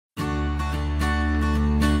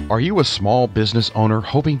Are you a small business owner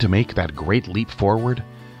hoping to make that great leap forward?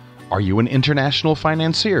 Are you an international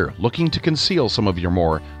financier looking to conceal some of your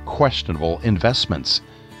more questionable investments?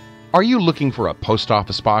 Are you looking for a post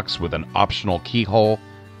office box with an optional keyhole?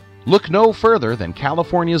 Look no further than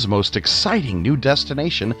California's most exciting new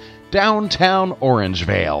destination, downtown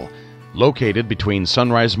Orangevale. Located between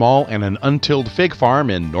Sunrise Mall and an untilled fig farm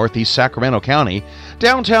in northeast Sacramento County,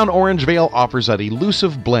 downtown Orangevale offers that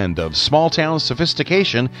elusive blend of small-town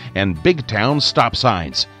sophistication and big-town stop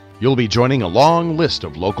signs. You'll be joining a long list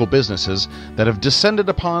of local businesses that have descended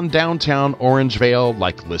upon downtown Orangevale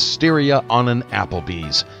like listeria on an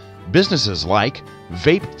Applebee's. Businesses like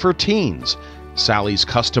Vape for Teens, Sally's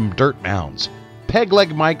Custom Dirt Mounds, Peg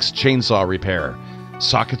Leg Mike's Chainsaw Repair,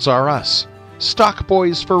 Sockets R Us, Stock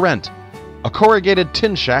Boys for Rent, a corrugated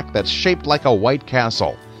tin shack that's shaped like a White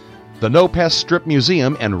Castle, the No Pest Strip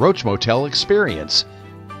Museum and Roach Motel Experience,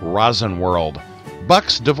 Rosin World,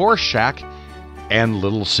 Buck's Divorce Shack, and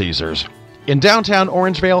Little Caesars. In downtown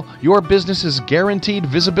Orangevale, your business is guaranteed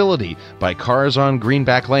visibility by cars on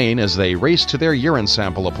Greenback Lane as they race to their urine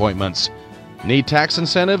sample appointments. Need tax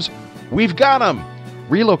incentives? We've got them!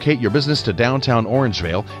 Relocate your business to downtown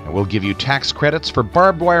Orangevale and we'll give you tax credits for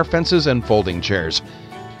barbed wire fences and folding chairs.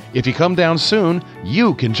 If you come down soon,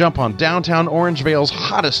 you can jump on downtown Orangevale's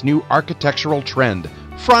hottest new architectural trend,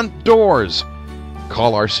 front doors.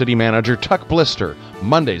 Call our city manager, Tuck Blister,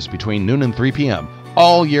 Mondays between noon and 3 p.m.,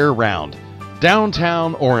 all year round.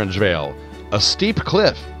 Downtown Orangevale, a steep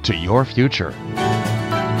cliff to your future.